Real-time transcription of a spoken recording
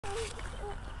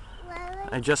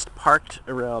I just parked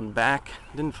around back.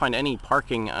 Didn't find any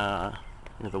parking near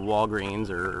the Walgreens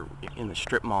or in the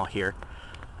strip mall here.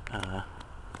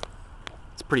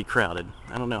 It's pretty crowded.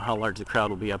 I don't know how large the crowd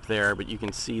will be up there, but you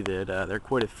can see that there are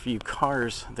quite a few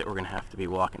cars that we're going to have to be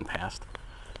walking past.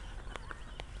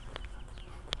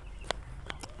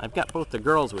 I've got both the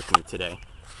girls with me today.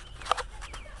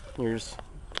 Here's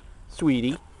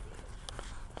Sweetie.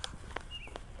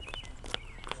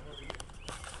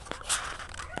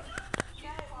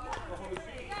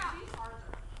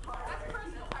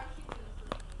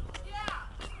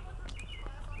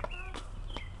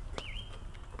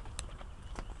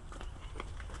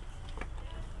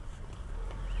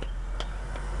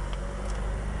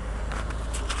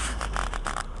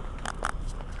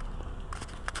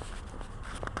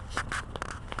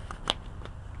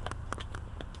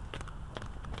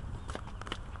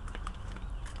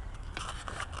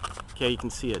 Okay, you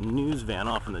can see a news van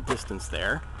off in the distance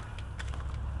there.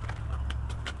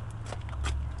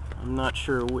 I'm not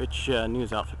sure which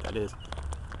news outfit that is.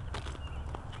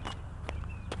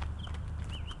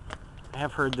 I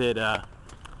have heard that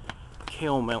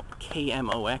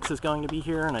KMOX is going to be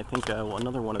here, and I think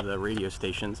another one of the radio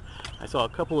stations. I saw a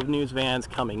couple of news vans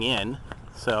coming in,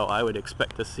 so I would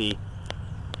expect to see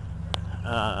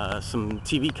some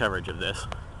TV coverage of this.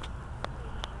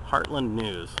 Heartland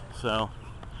News. So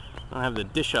I don't have the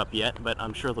dish up yet, but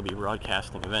I'm sure they'll be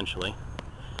broadcasting eventually.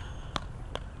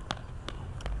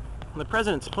 The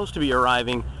president's supposed to be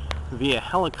arriving via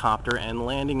helicopter and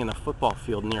landing in a football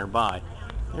field nearby.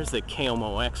 There's the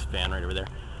KMOX van right over there.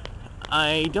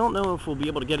 I don't know if we'll be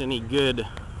able to get any good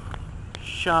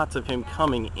shots of him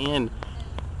coming in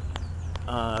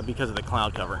because of the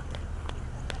cloud cover.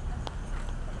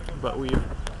 But we've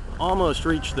almost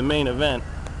reached the main event.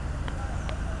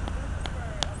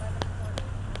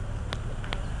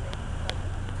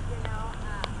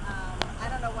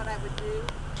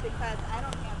 Because I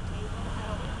don't have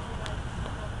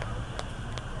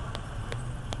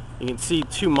You can see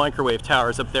two microwave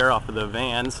towers up there off of the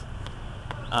vans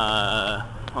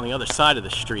on the other side of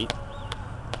the street.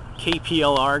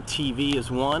 KPLR TV is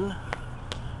one.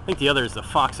 I think the other is the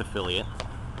Fox affiliate.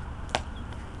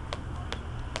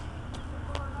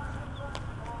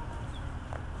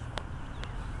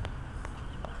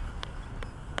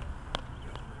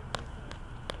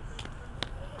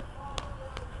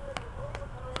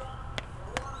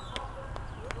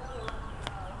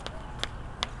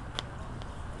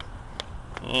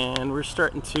 And we're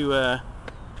starting to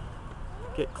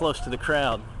get close to the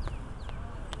crowd.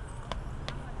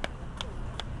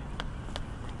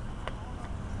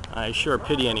 I sure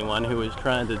pity anyone who is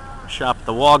trying to shop at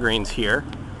the Walgreens here,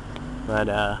 but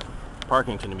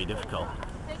parking's going to be difficult.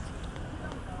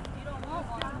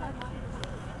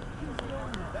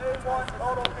 They want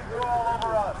total control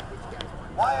over us.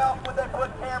 Why else would they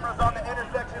put cameras on the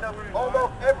intersection of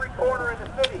almost every corner in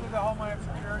the city? The Homeland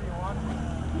Security one.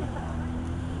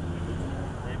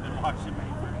 They've been watching me.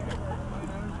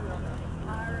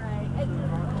 All right.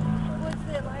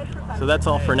 So that's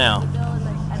all for now.